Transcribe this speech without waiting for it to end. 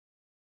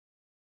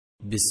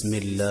بسم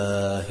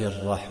الله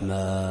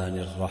الرحمن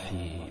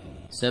الرحيم.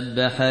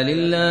 سبح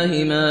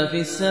لله ما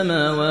في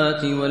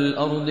السماوات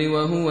والأرض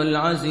وهو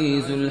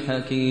العزيز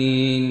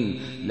الحكيم.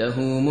 له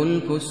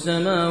ملك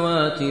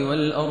السماوات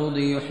والأرض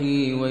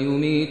يحيي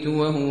ويميت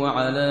وهو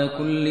على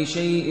كل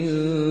شيء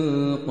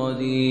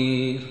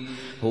قدير.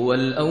 هو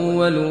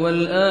الأول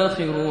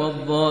والآخر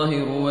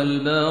والظاهر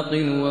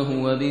والباطن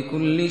وهو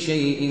بكل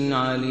شيء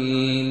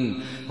عليم.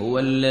 هو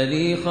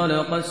الذي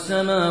خلق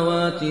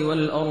السماوات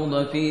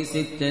والأرض في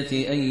 6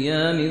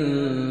 أيام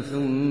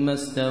ثم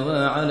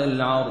استوى على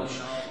العرش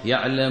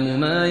يعلم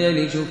ما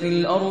يلج في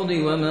الأرض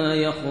وما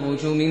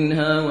يخرج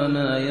منها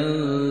وما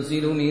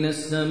ينزل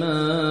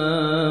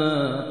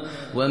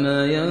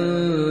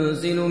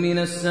من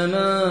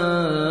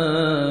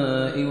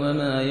السماء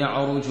وما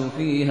يعرج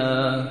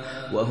فيها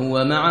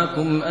وهو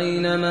معكم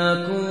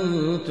أينما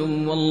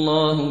كنتم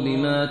والله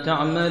بما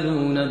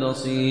تعملون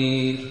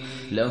بصير.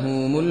 له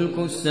ملك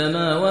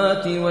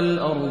السماوات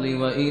والأرض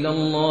وإلى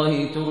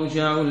الله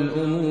ترجع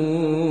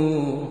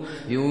الأمور.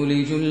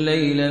 يولج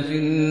الليل في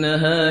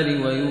النهار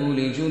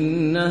ويولج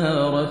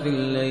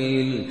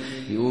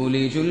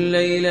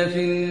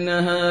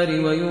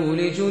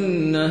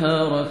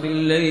النهار في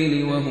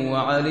الليل وهو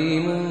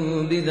عليم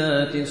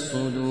بذات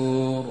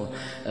الصدور.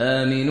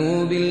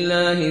 آمنوا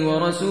بالله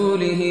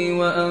ورسوله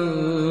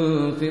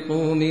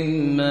وأنفقوا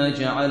مما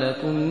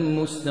جعلكم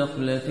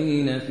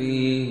مستخلفين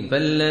فيه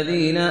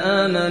فالذين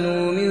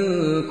آمنوا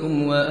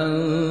منكم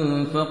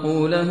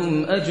وأنفقوا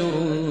لهم أجر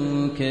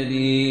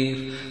كبير.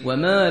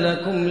 وما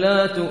لكم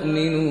لا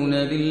تؤمنون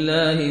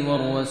بالله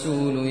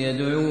والرسول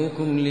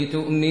يدعوكم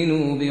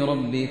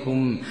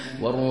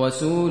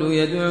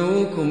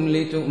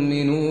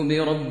لتؤمنوا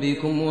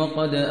بربكم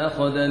وقد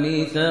أخذ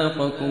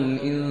ميثاقكم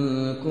إن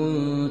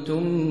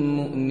كنتم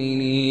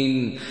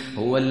مؤمنين.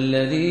 هو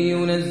الذي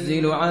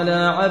ينزل على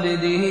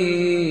عبده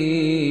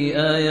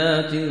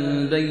آيات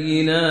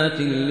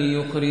بينات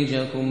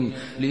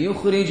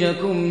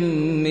ليخرجكم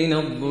من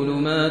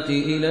الظلمات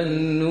إلى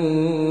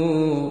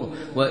النور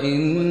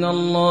وإن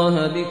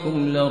الله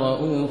بكم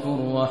لرؤوف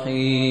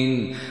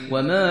رحيم.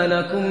 وما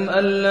لكم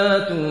ألا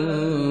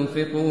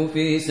تنفقوا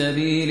في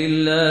سبيل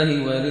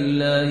الله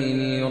ولله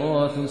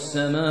ميراث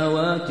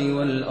السماوات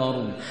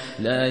والأرض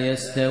لا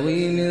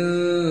يستوي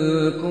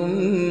منكم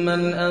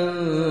من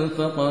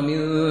أنفق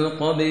من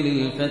قبل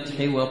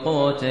الفتح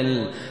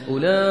وقاتل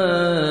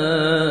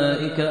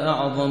أولئك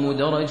أعظم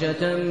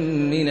درجة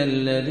من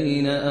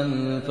الذين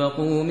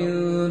أنفقوا من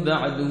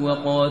بعد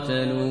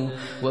وقاتلوا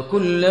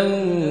وكلا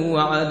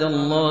وعد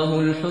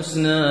الله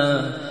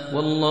الحسنى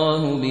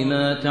والله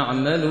بما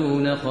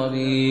تعملون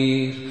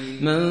خبير.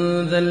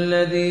 من ذا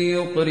الذي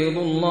يقرض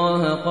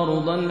الله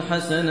قرضا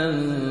حسنا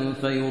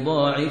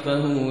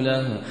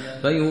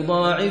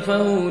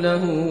فيضاعفه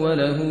له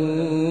وله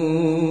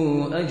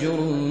أجر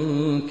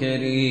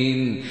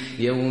كريم.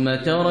 يوم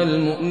ترى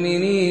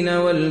المؤمنين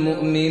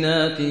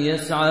والمؤمنات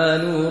يسعى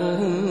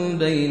نورهم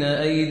بين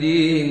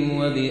أيديهم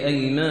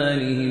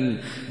وبأيمانهم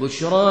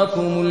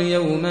بشراكم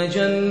اليوم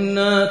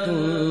جنات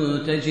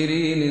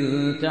تجري من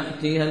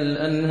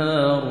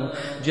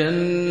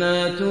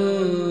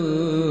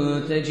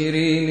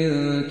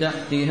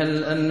تحتها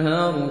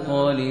الأنهار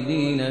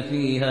خالدين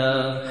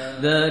فيها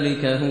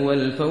ذلك هو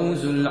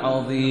الفوز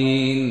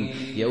العظيم.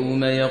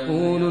 يوم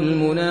يقول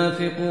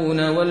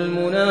المنافقون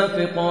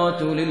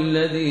والمنافقات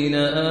للذين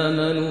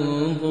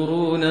آمنوا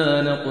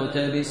انظرونا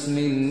نقتبس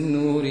من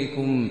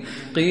نوركم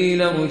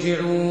قيل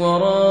ارجعوا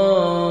وراءكم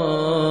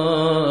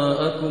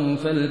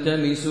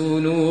فالتمسوا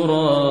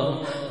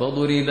نورا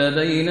فضرب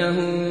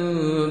بينهم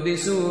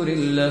بسور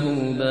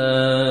له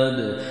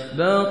باب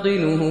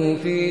باطنه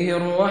فيه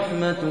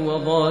الرحمة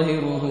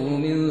وظاهره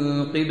من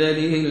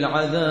قبله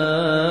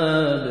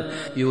العذاب.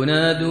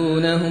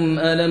 ينادونهم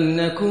ألم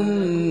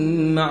نكن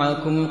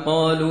معكم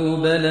قالوا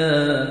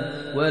بلى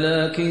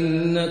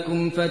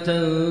ولكنكم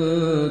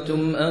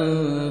فتنتم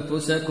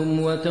أنفسكم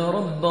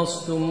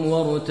وتربصتم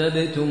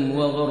وارتبتم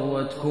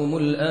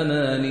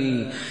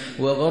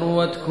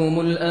وغرتكم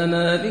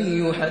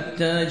الأماني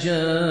حتى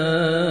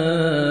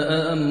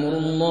جاء أمر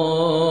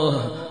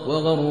الله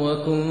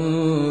وغركم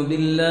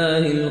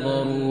بالله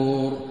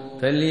الغرور.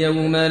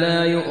 فاليوم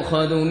لا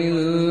يؤخذ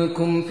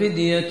منكم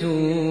فدية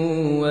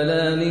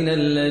ولا من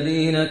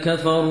الذين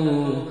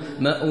كفروا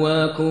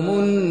مأواكم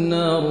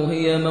النار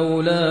هي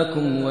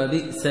مولاكم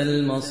وبئس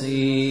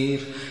المصير.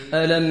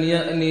 ألم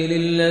يأن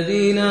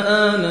للذين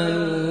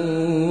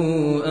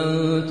آمنوا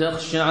أن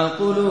تخشع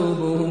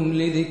قلوبهم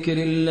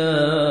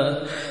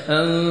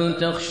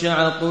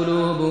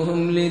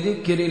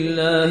لذكر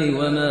الله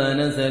وما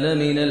نزل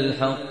من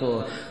الحق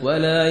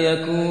ولا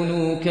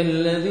يكونوا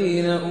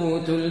كالذين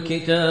أوتوا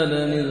الكتاب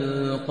من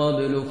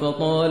قبل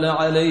فطال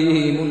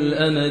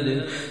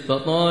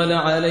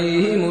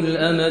عليهم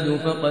الأمد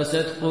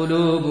فقست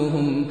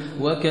قلوبهم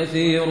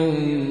وكثير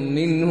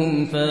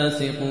منهم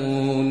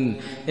فاسقون.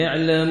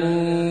 اعلموا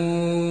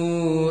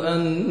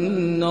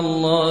أن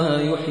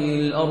الله يحيي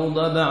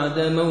الأرض بعد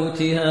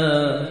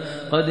موتها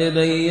قد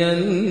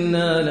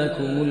بينا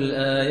لكم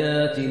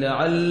الآيات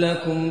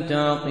لعلكم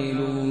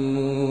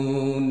تعقلون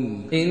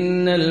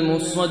إن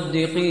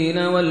المصدقين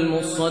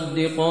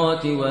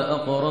والمصدقات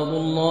وأقرضوا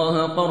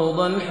الله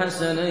قرضا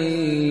حسنا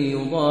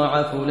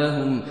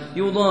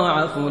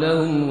يضاعف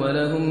لهم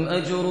ولهم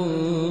أجر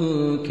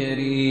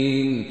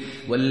كريم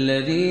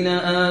والذين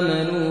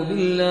آمنوا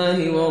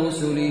بالله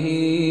ورسله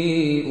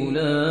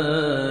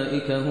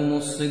أولئك هم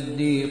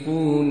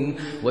الصديقون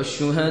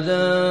والشهداء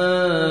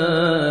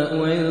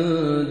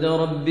عند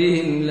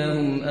ربهم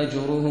لهم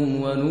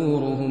أجرهم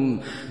ونورهم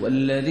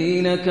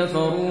والذين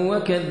كفروا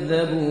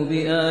وكذبوا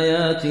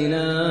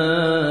بآياتنا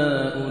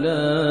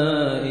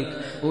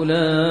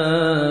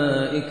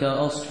أولئك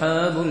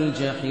أصحاب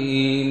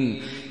الجحيم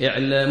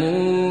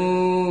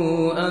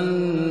اعلموا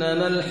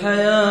أنما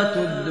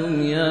الحياة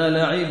الدنيا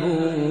لعب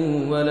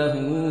وله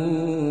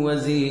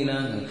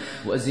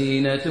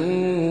وزينة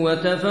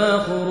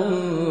وتفاخر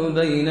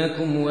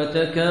بينكم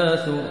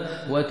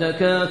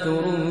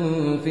وتكاثر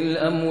في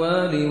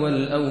الأموال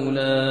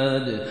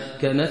والأولاد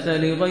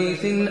كمثل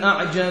غيث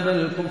أعجب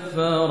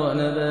الكفار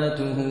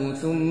نباته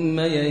ثم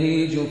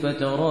يهيج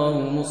فتراه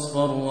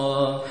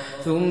مصفرا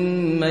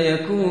ثم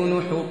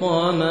يكون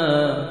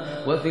حطاما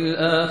وفي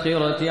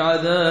الآخرة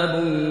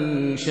عذاب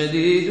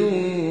شديد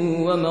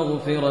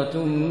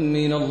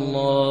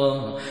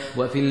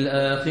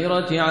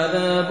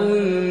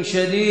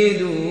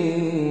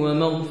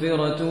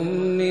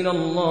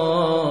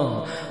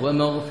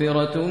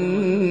ومغفرة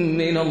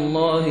من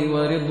الله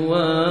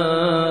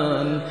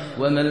ورضوان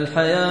وما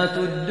الحياة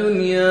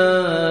الدنيا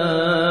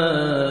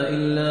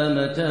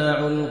إلا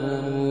متاع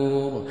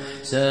الغرور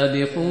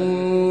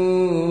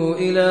سابقوا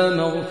إلى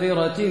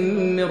مغفرة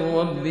من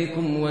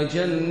ربكم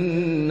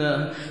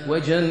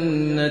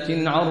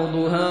وجنة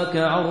عرضها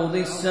كعرض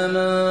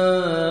السماء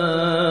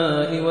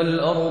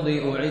والأرض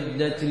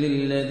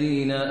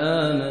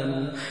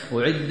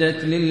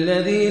أعدت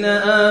للذين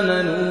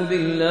آمنوا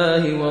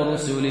بالله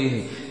ورسله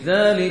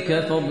ذلك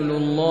فضل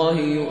الله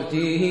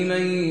يؤتيه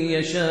من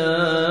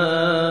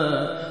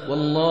يشاء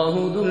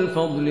والله ذو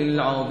الفضل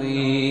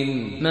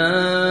العظيم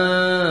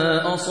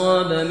ما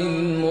أصاب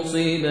من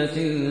مصيبة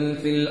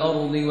في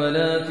الأرض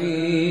ولا في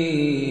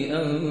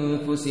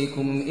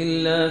أنفسكم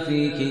إلا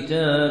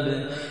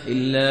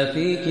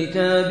في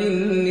كتاب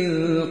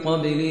من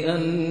قبل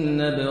أن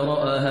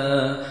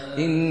نبرأها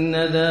إن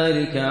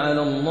ذلك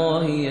على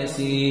الله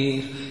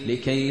يسير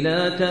لكي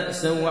لا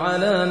تأسوا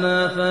على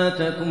ما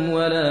فاتكم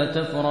ولا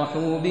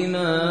تفرحوا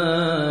بما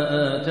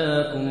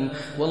آتاكم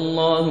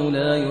والله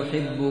لا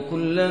يحب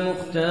كل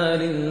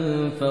مختال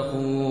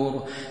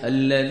فخور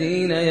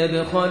الذين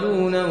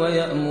يبخلون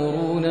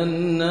ويأمرون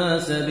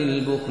الناس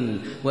بالبخل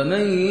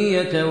ومن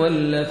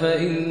يتول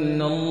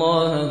فإن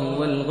الله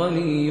هو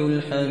الغني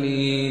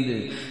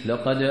الحميد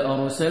لقد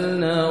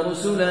أرسلنا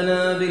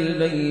رسلنا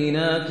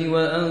بالبينات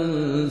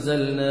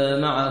وأنزلنا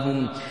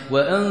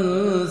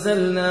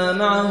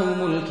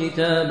معهم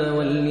الكتاب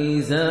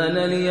والميزان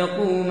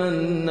ليقوم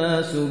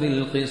الناس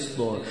بالقسط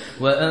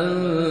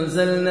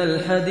وأنزلنا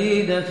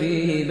الحديد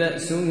فيه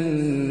بأس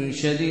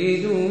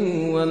شديد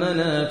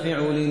ومنافع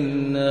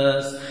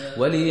للناس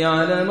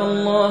وليعلم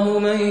الله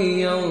من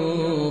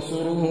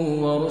ينصره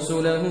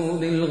ورسله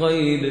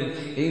بالغيب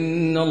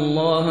إن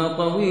الله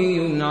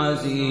قوي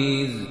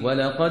عزيز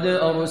ولقد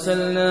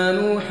أرسلنا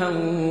نوحا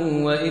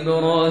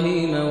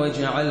وإبراهيم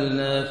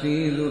وجعلنا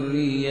في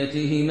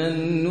ذريتهما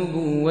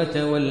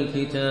النبوة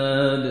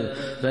والكتاب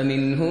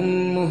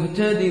فمنهم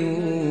مهتد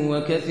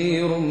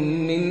وكثير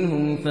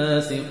منهم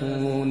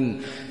فاسقون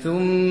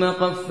ثم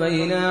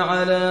قفينا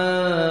على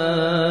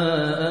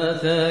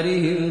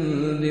آثارهم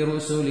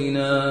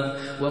برسلنا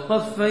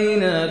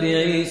وقفينا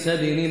بعيسى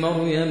ابن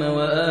مريم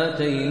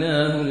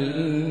وآتيناه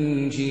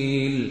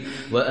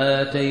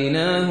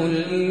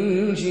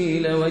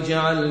الإنجيل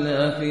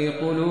وجعلنا في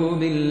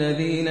قلوب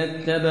الذين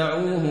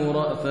اتبعوه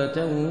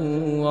رأفة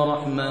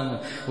ورحمة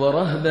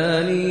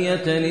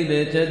ورهبانية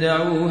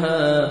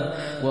ابتدعوها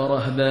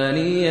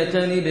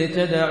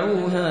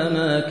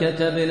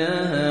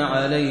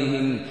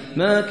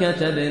ما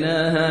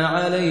كتبناها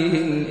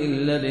عليهم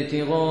إلا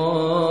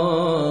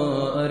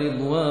ابتغاء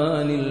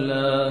رضوان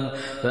الله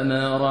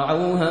فما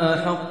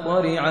رعوها حق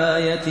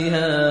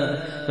رعايتها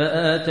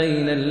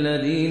فآتينا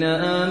الذين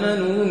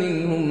آمنوا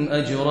منهم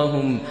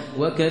أجرهم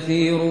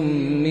وكثير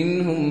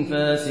منهم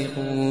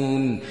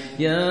فاسقون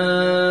يا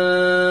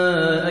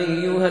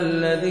أيها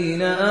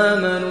الذين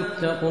آمنوا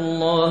اتقوا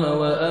الله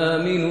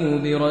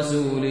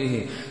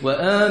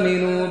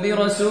وآمنوا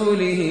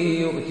برسوله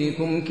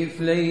يؤتكم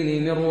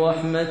كفلين من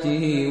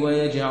رحمته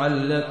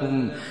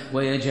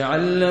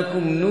ويجعل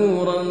لكم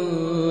نورا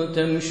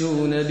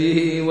تمشون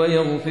به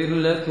ويغفر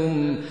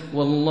لكم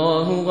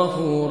والله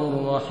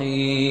غفور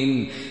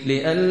رحيم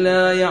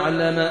لئلا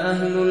يعلم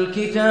أهل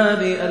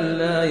الكتاب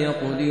ألا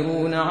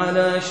يقدرون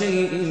على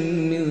شيء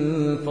من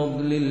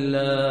فضل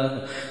الله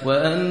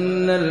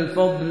وأن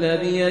الفضل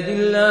بيد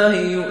الله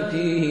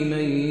يؤتيه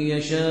من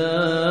يشاء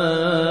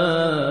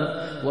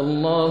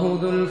والله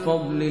ذو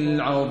الفضل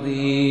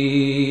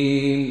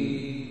العظيم